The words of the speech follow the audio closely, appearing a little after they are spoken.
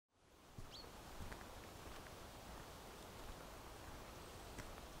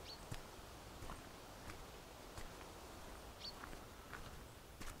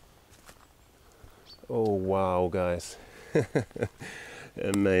Oh wow, guys.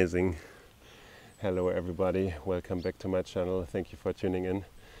 Amazing. Hello everybody, welcome back to my channel. Thank you for tuning in.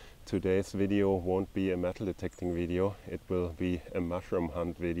 Today's video won't be a metal detecting video, it will be a mushroom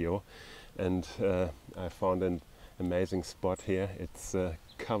hunt video. And I found an amazing spot here. It's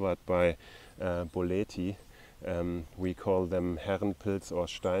covered by Boleti. We call them Herrenpilz or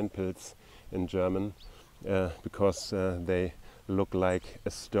Steinpilz in German because they look like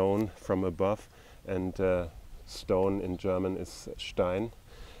a stone from above, and stone in German is Stein,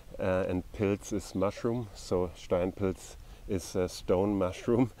 and Pilz is mushroom, so Steinpilz is a stone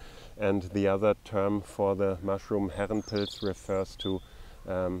mushroom. And the other term for the mushroom, Herrenpilz, refers to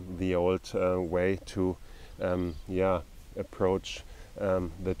the old way to approach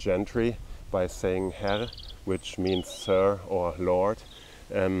the gentry by saying Herr, which means sir or lord,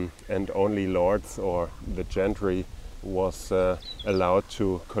 and only lords or the gentry was allowed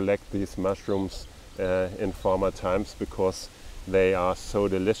to collect these mushrooms in former times because they are so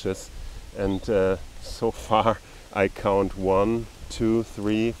delicious. And so far I count 1, 2,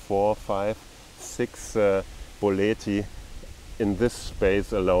 3, 4, 5, 6 Boleti in this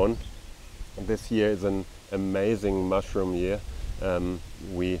space alone. This year is an amazing mushroom year.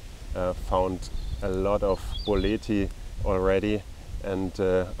 We found a lot of Boleti already, and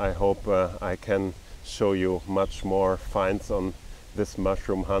I hope I can show you much more finds on this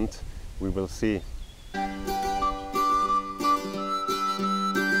mushroom hunt. We will see.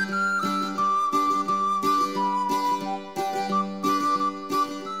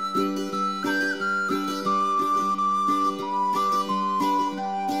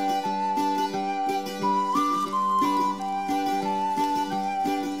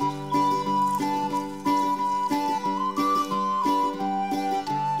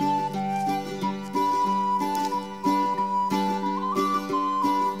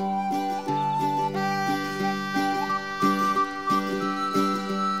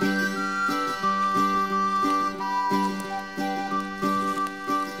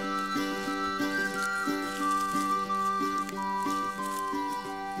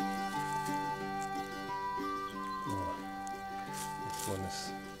 One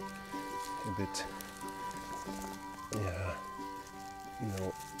is a bit,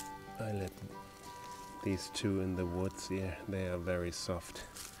 no, I let these two in the woods here. They are very soft.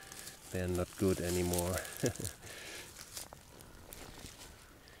 They are not good anymore.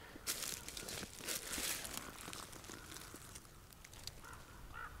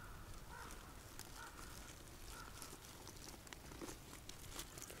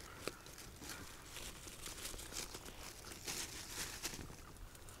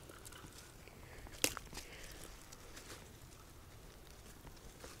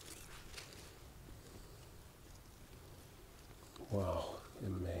 Wow,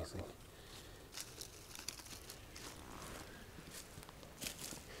 amazing.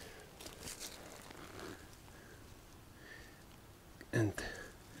 And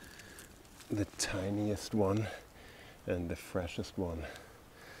the tiniest one and the freshest one.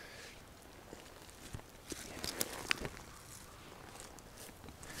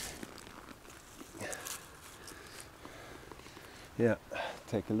 Yeah,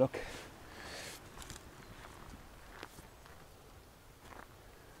 take a look.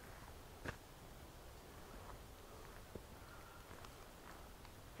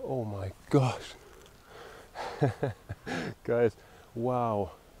 Oh my gosh. Guys,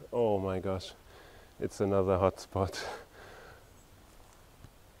 wow. Oh my gosh. It's another hot spot.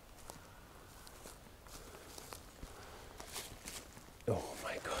 Oh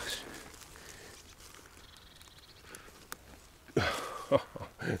my gosh.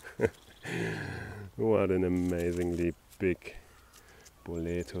 What an amazingly big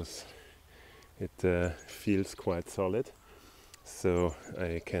boletus. It feels quite solid, so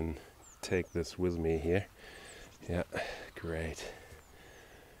I can take this with me here. Yeah, great.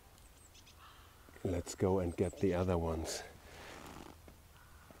 Let's go and get the other ones.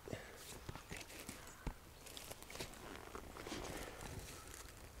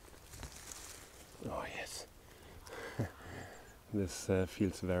 Oh yes. This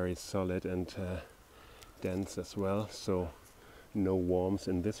feels very solid and dense as well, so no worms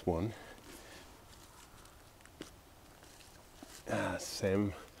in this one.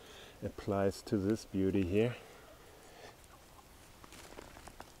 Same applies to this beauty here.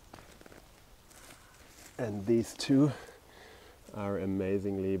 And these two are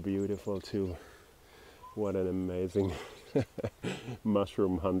amazingly beautiful too. What an amazing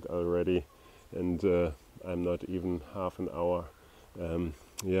mushroom hunt already. And I'm not even half an hour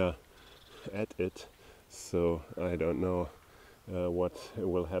at it, so I don't know what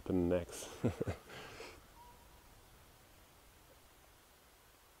will happen next.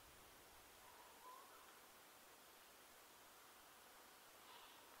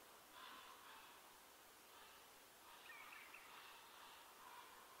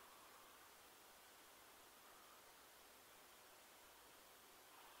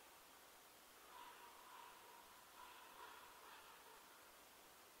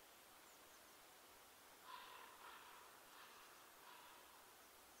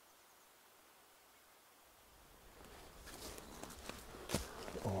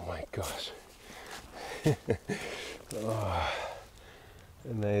 my gosh. Oh,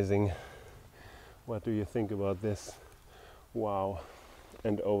 amazing. What do you think about this? Wow.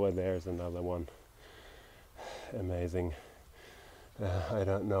 And over there is another one. Amazing. I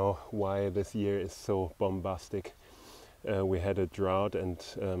don't know why this year is so bombastic. We had a drought, and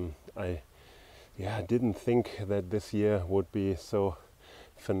I didn't think that this year would be so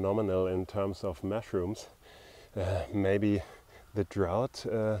phenomenal in terms of mushrooms. Maybe the drought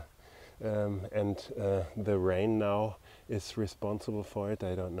and the rain now is responsible for it.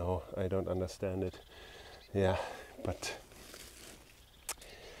 I don't know. I don't understand it. Yeah, but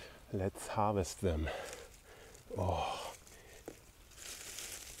let's harvest them. Oh,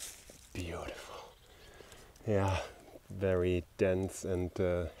 beautiful. Yeah, very dense and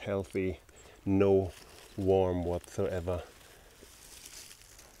healthy. No worm whatsoever.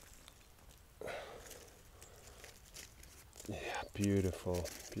 Yeah, beautiful,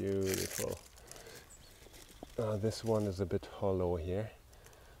 beautiful. This one is a bit hollow here,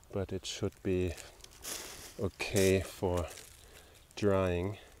 but it should be okay for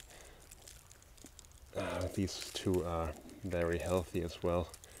drying. These two are very healthy as well.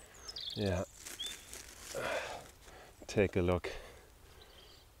 Yeah, take a look.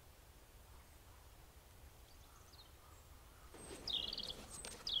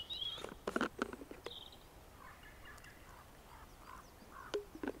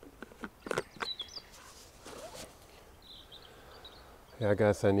 Yeah,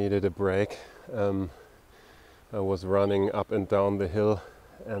 guys, I needed a break. I was running up and down the hill,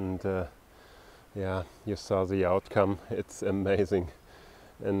 and yeah, you saw the outcome. It's amazing.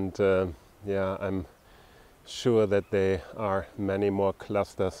 And yeah, I'm sure that there are many more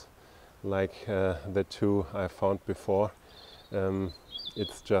clusters like the two I found before.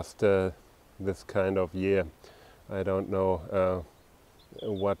 It's just this kind of year. I don't know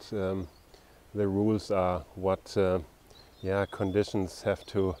what the rules are, what conditions have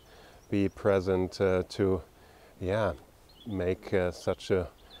to be present to make such a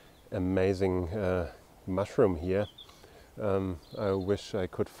amazing mushroom here. I wish I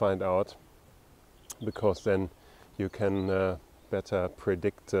could find out, because then you can better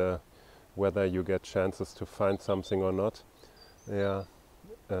predict whether you get chances to find something or not. Yeah,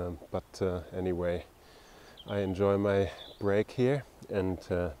 but anyway, I enjoy my break here, and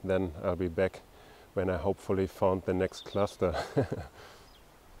then I'll be back when I hopefully found the next cluster.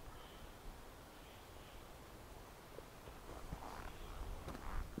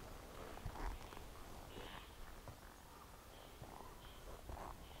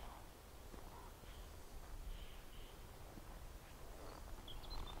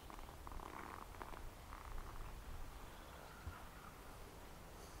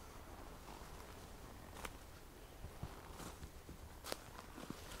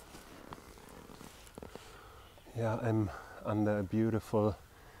 Yeah, I'm under a beautiful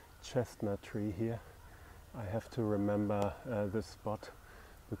chestnut tree here. I have to remember this spot,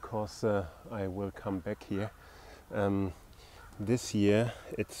 because I will come back here. This year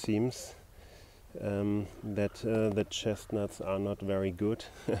it seems that the chestnuts are not very good.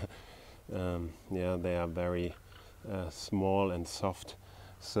 Yeah, they are very small and soft,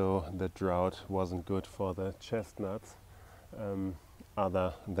 so the drought wasn't good for the chestnuts,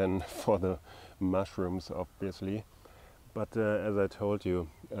 other than for the mushrooms, obviously. But as I told you,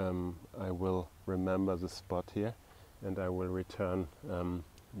 I will remember the spot here, and I will return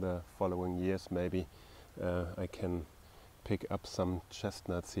the following years. Maybe I can pick up some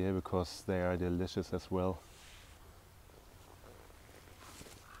chestnuts here, because they are delicious as well.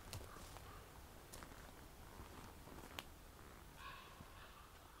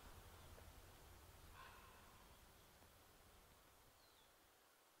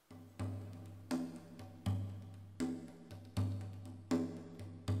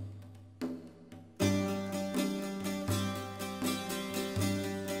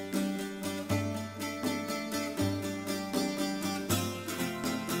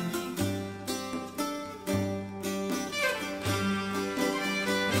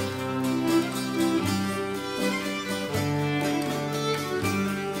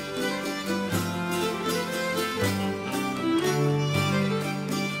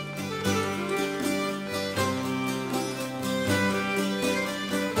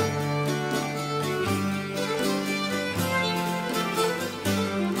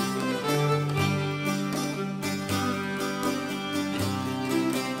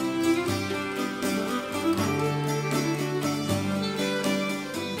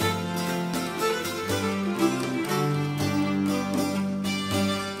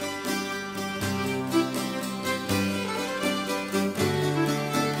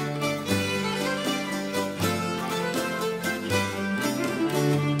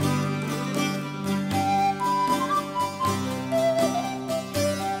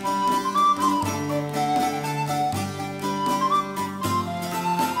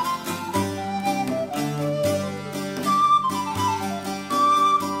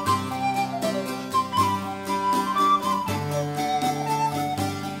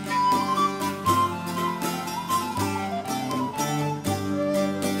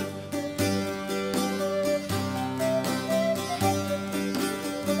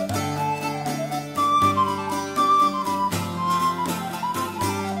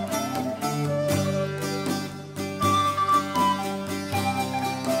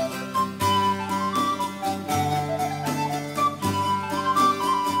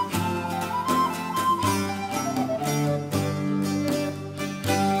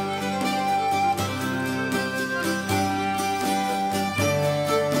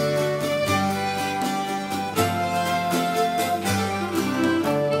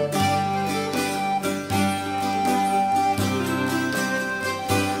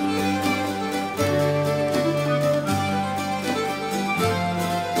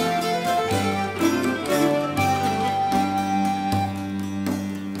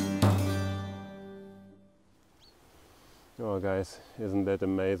 guys, isn't that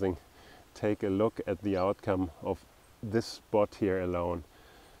amazing? Take a look at the outcome of this spot here alone.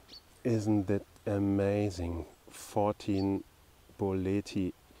 Isn't that amazing? 14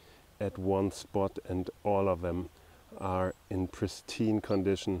 boleti at one spot, and all of them are in pristine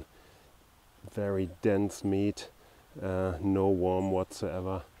condition. Very dense meat, no worm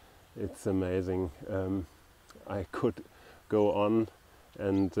whatsoever. It's amazing. I could go on,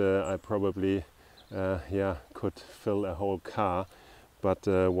 and I probably could fill a whole car, but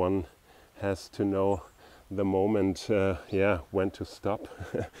one has to know the moment when to stop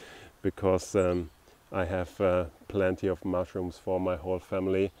because I have plenty of mushrooms for my whole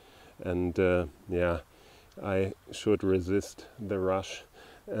family, and I should resist the rush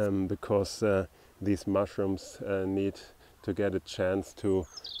because these mushrooms need to get a chance to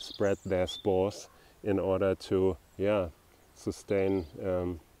spread their spores in order to sustain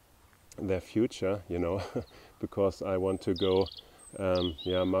their future, you know, because I want to go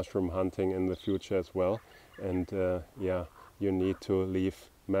mushroom hunting in the future as well, and you need to leave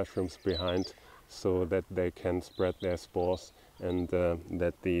mushrooms behind so that they can spread their spores, and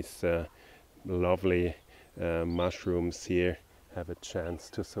that these lovely mushrooms here have a chance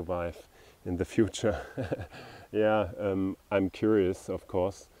to survive in the future. I'm curious, of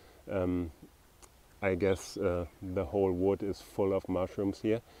course. I guess the whole wood is full of mushrooms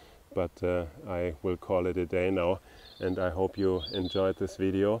here, but I will call it a day now, and I hope you enjoyed this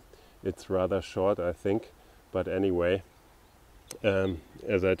video. It's rather short, I think, but anyway,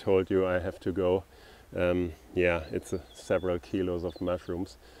 as I told you, I have to go. It's several kilos of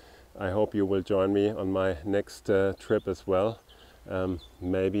mushrooms. I hope you will join me on my next trip as well.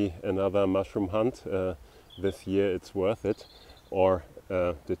 Maybe another mushroom hunt. This year it's worth it, or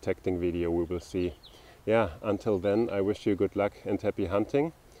detecting video, we will see. Until then, I wish you good luck and happy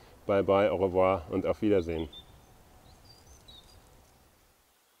hunting. Bye bye, au revoir und auf Wiedersehen.